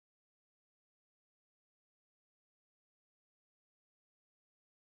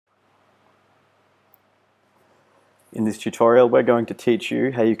In this tutorial, we're going to teach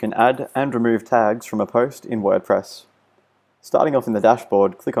you how you can add and remove tags from a post in WordPress. Starting off in the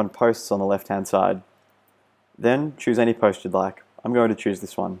dashboard, click on Posts on the left-hand side. Then choose any post you'd like. I'm going to choose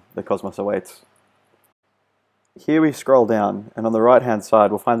this one, The Cosmos Awaits. Here we scroll down, and on the right-hand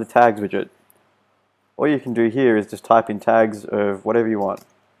side we'll find the Tags widget. All you can do here is just type in tags of whatever you want.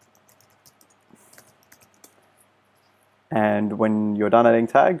 And when you're done adding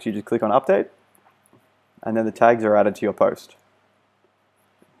tags, you just click on Update, and then the tags are added to your post.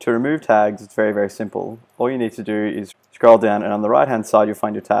 To remove tags, it's very, very simple. All you need to do is scroll down, and on the right hand side you'll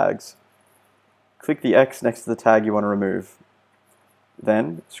find your tags. Click the X next to the tag you want to remove.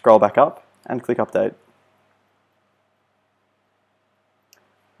 Then scroll back up and click Update.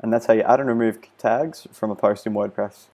 And that's how you add and remove tags from a post in WordPress.